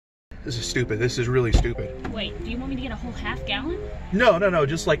This is stupid. This is really stupid. Wait, do you want me to get a whole half gallon? No, no, no.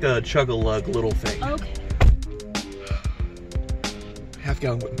 Just like a chug-a-lug little thing. Okay. Half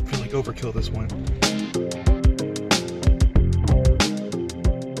gallon wouldn't feel like overkill this one.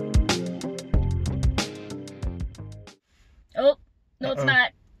 Oh, no, it's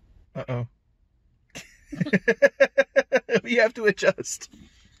not. Uh-oh. We have to adjust.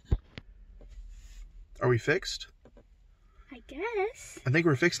 Are we fixed? I guess. I think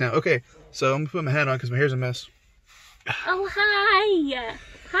we're fixed now. Okay, so I'm gonna put my hat on because my hair's a mess. Oh, hi.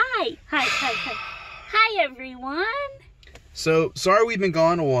 Hi. Hi, hi, hi. Hi, everyone. So, sorry we've been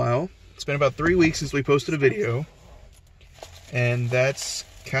gone a while. It's been about 3 weeks since we posted a video. And that's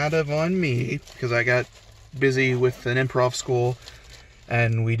kind of on me because I got busy with an improv school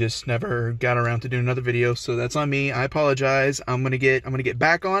and we just never got around to doing another video. So that's on me. I apologize. I'm gonna get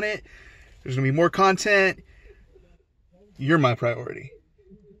back on it. There's gonna be more content. You're my priority.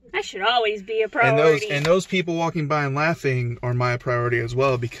 I should always be a priority. And those people walking by and laughing are my priority as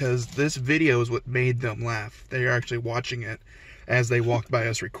well, because this video is what made them laugh. They are actually watching it as they walked by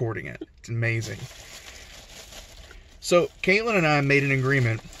us recording it. It's amazing. So Caitlin and I made an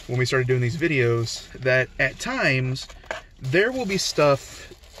agreement when we started doing these videos that at times there will be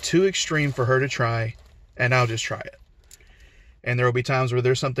stuff too extreme for her to try, and I'll just try it. And there will be times where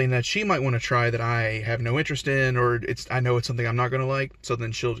there's something that she might want to try that I have no interest in, or I know it's something I'm not going to like, so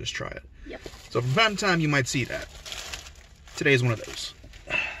then she'll just try it. Yep. So from time to time, you might see that. Today's one of those.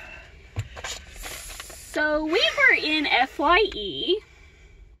 So we were in FYE,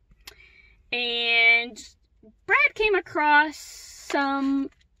 and Brad came across some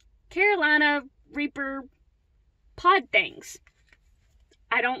Carolina Reaper pod things.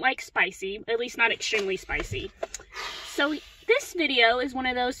 I don't like spicy, at least not extremely spicy. So this video is one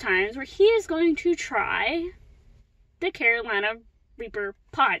of those times where he is going to try the Carolina Reaper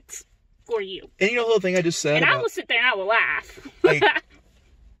pods for you. And you know the little thing I just said? And I will sit there and I will laugh. Like,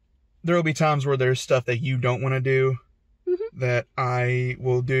 there will be times where there's stuff that you don't want to do that I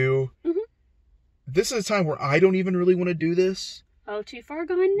will do. This is a time where I don't even really want to do this. Oh, too far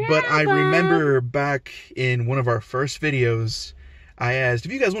gone now. But I remember back in one of our first videos, I asked,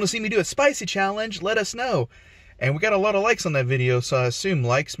 if you guys want to see me do a spicy challenge, let us know. And we got a lot of likes on that video, so I assume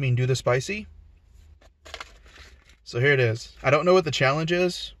likes mean do the spicy. So here it is. I don't know what the challenge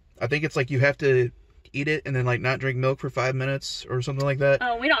is. I think it's like you have to eat it and then like not drink milk for 5 minutes or something like that.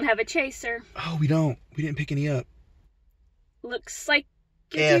 Oh, we don't have a chaser. Oh, we don't. We didn't pick any up. Looks like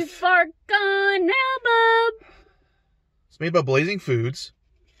you're too far gone now, bub. It's made by Blazing Foods.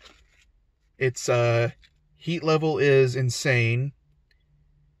 Its heat level is insane.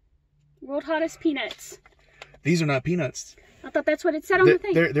 World hottest peanuts. These are not peanuts. I thought that's what it said on the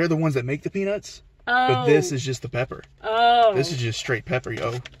thing. They're the ones that make the peanuts. Oh. But this is just the pepper. Oh. This is just straight pepper,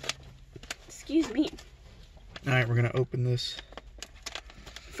 yo. Excuse me. Alright, we're going to open this.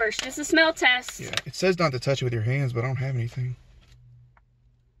 First is the smell test. Yeah, it says not to touch it with your hands, but I don't have anything.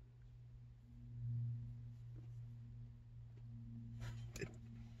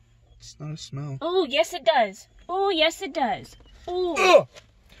 It's not a smell. Oh, yes it does. Oh, yes it does. Oh.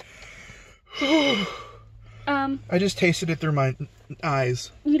 I just tasted it through my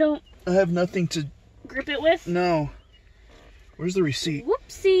eyes. You don't... I have nothing to... grip it with? No. Where's the receipt?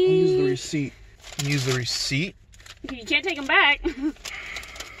 Whoopsie. I'll use the receipt. Use the receipt? You can't take them back.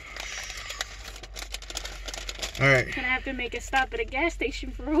 Alright. Gonna have to make a stop at a gas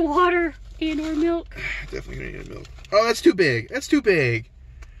station for water and or milk. Definitely gonna need a milk. Oh, that's too big. That's too big.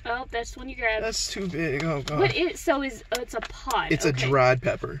 Oh, that's the one you grabbed. That's too big. Oh, God. What is... so is... oh, it's a pod. It's a dried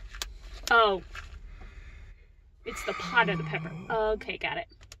pepper. Oh. It's the pod of the pepper. Okay, got it.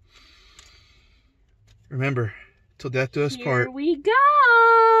 Remember, till death do us part. Here we go.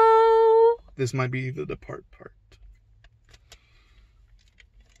 This might be the depart part.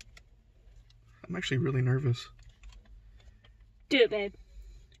 I'm actually really nervous. Do it, babe.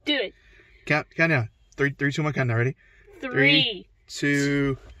 Do it. Count down. 3, 2, 1, count now. Ready? 3,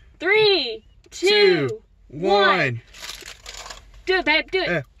 2, 2, 1. 1. Do it, babe. Do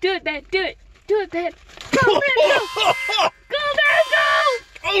it. Do it, babe. Do it. Do it, babe. Go, babe, go. Go, babe, go.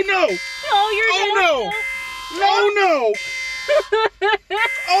 Oh, no. Oh, you're Oh, no. Oh, no.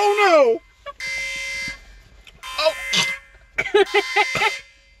 Oh, no. Oh.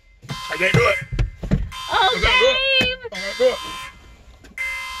 I can't do it. Oh, babe. I can't do it.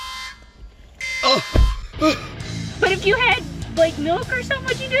 Oh. But if you had, like, milk or something,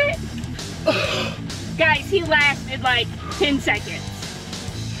 would you do it? Guys, he lasted, like, 10 seconds.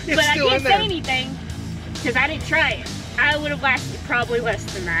 It's but I still can't in there. say anything, because I didn't try it. I would have lasted probably less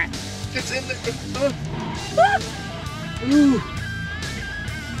than that. It's in there. Ooh.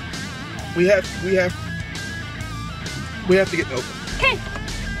 We have to get milk. Okay.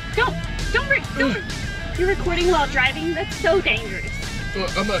 Don't. You're recording while driving? That's so dangerous.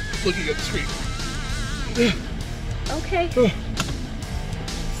 I'm not looking at the screen. Okay.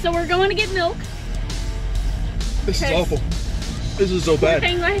 So we're going to get milk. This is awful. This is so bad. The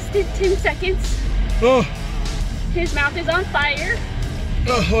thing lasted 10 seconds. Oh. His mouth is on fire.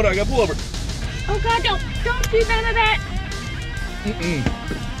 Oh, hold on, I got pull over. Oh God, don't do none of that.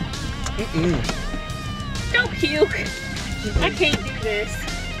 Don't puke. I can't do this.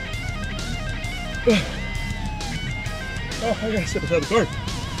 Oh, I gotta step aside the car.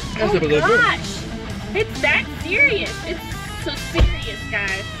 Oh gosh, it's that serious. It's so serious,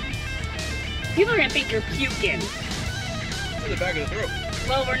 guys. People are gonna think you're puking. In the back of the throat.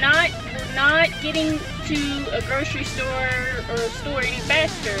 Well, we're not getting to a grocery store or a store any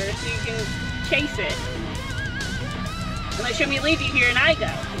faster, so you can chase it. Unless you want me to leave you here and I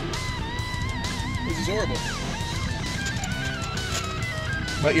go. This is horrible.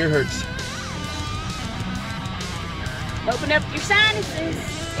 My ear hurts. Open up your sinuses.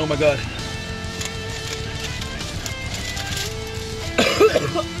 Oh my God.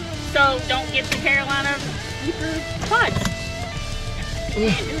 So don't get the Carolina Reaper pods. You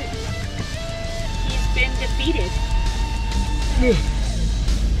can't do it. He's been defeated.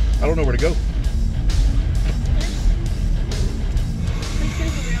 I don't know where to go.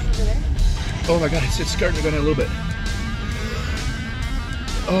 Oh my God, it's starting to go down a little bit.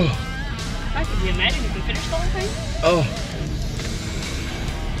 Oh. I could you imagine if we finished the whole thing? Oh.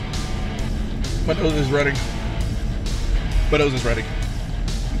 My nose is running. My nose is running.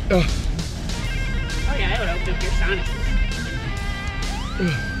 Oh. Oh yeah, I would open up your sinuses.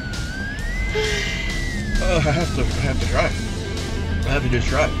 I have to drive. I have to just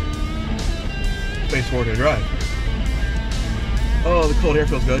drive. Space forward to drive. Oh, the cold air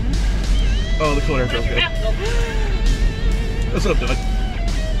feels good. Oh, the cold air feels good. That's what I'm doing.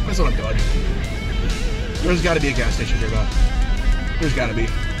 That's what I'm doing. There's got to be a gas station nearby. There's got to be.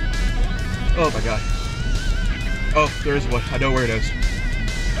 Oh my God. Oh, there is one. I know where it is.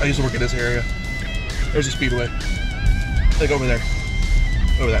 I used to work in this area. There's a speedway. Like over there.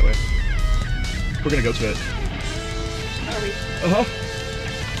 Over that way. We're gonna go to it. Oh!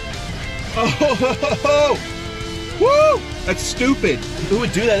 Woo! That's stupid. Who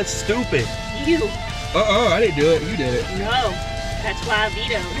would do that? That's stupid. You. I didn't do it. You did it. No. That's why I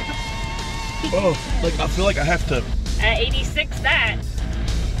vetoed. Oh, like I feel like I have to. At 86, that.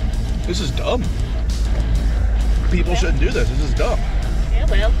 This is dumb. People shouldn't do this. This is dumb. Yeah,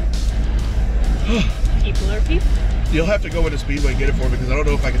 well. People are people. You'll have to go into Speedway and get it for me because I don't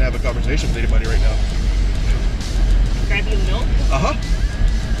know if I can have a conversation with anybody right now. Grab you milk? Uh-huh.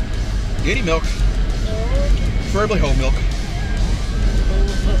 Any milk. Preferably whole milk.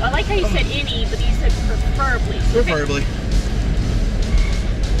 I like how you said any, but you said preferably. Preferably.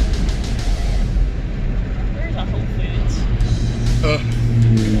 Where's a Whole Foods?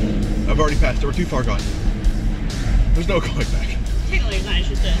 I've already passed it. We're too far gone. There's no going back. Technically, it's not. It's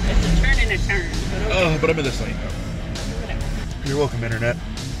just a turn and a turn. But, okay. But I'm in this lane now. You're welcome, Internet.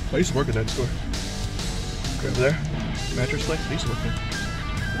 I used to work at that store. Right over there. Mattress place. I used to work there.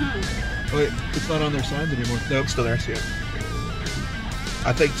 Oh, wait, it's not on their signs anymore. No, it's still there. I see it.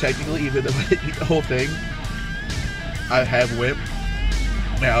 I think technically, even though the whole thing, I have went.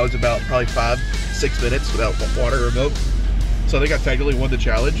 Now it's about probably 5-6 minutes without water or milk. So I think I technically won the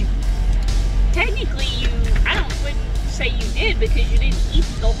challenge. Technically, I wouldn't say you did because you didn't eat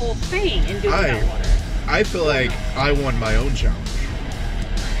the whole thing and do it without water. I feel like I won my own challenge.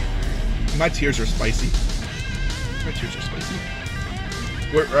 My tears are spicy. My tears are spicy.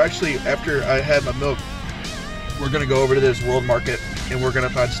 We're actually, after I had my milk, we're going to go over to this World Market and we're going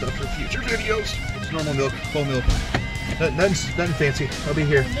to find stuff for future videos. It's normal milk, whole milk. Nothing fancy. I'll be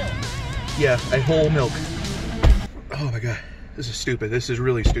here. Yeah, a whole milk. Oh my God. This is stupid. This is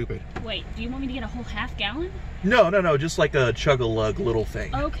really stupid. Wait, do you want me to get a whole half gallon? No. Just like a chug-a-lug little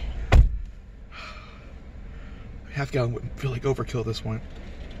thing. Okay. Half gallon wouldn't feel like overkill at this point.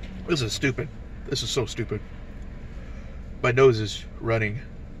 This is stupid. This is so stupid. My nose is running.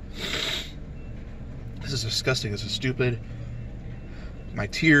 This is disgusting. This is stupid. My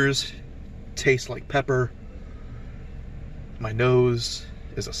tears taste like pepper. My nose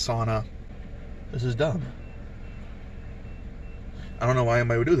is a sauna. This is dumb. I don't know why I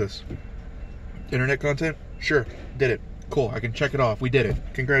would do this. Internet content? Sure. Did it. Cool. I can check it off. We did it.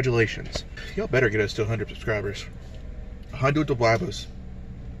 Congratulations. Y'all better get us to 100 subscribers. 100 subscribers.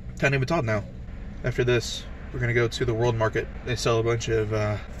 Can't even talk now. After this, we're going to go to the World Market. They sell a bunch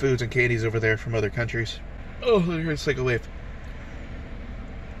of foods and candies over there from other countries. Oh, let's take a wave.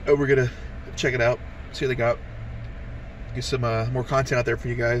 we're gonna check it out, see what they got, get some more content out there for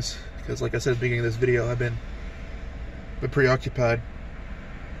you guys. Because like I said at the beginning of this video, I've been preoccupied.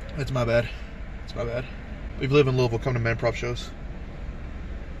 It's my bad. It's my bad. If you live in Louisville, come to my improv shows.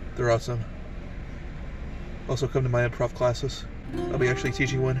 They're awesome. Also come to my improv classes. I'll be actually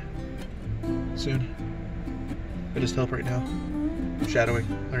teaching one soon. I just help right now. I'm shadowing,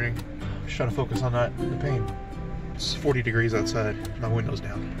 learning. Just trying to focus on not the pain. It's 40 degrees outside. My window's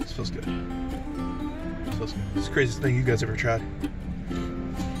down. This feels good. This feels good. It's the craziest thing you guys ever tried.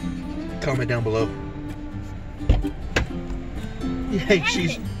 Comment down below. Yay,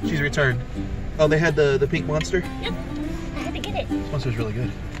 she's returned. Oh, they had the pink monster? Yep, I had to get it. This monster's really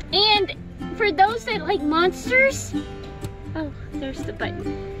good. And for those that like monsters, oh, there's the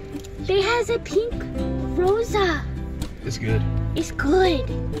button. They has a pink Rosa. It's good. It's good.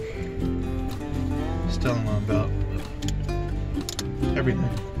 Just telling Mom about everything.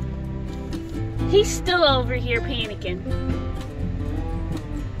 He's still over here panicking.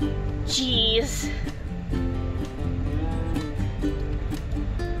 Jeez.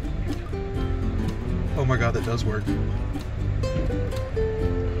 Oh my god, that does work.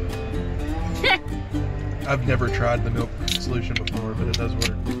 I've never tried the milk solution before, but it does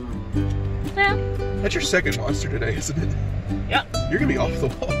work. Well, That's your second monster today, isn't it? yep. You're gonna be off the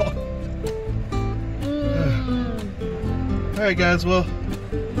wall. Alright guys, well,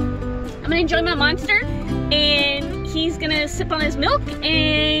 I'm gonna enjoy my monster, and he's gonna sip on his milk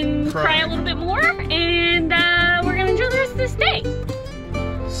and cry a little bit more, and we're gonna enjoy the rest of this day.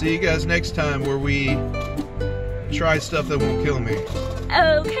 see you guys next time where we try stuff that won't kill me.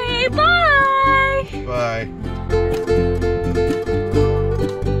 Okay.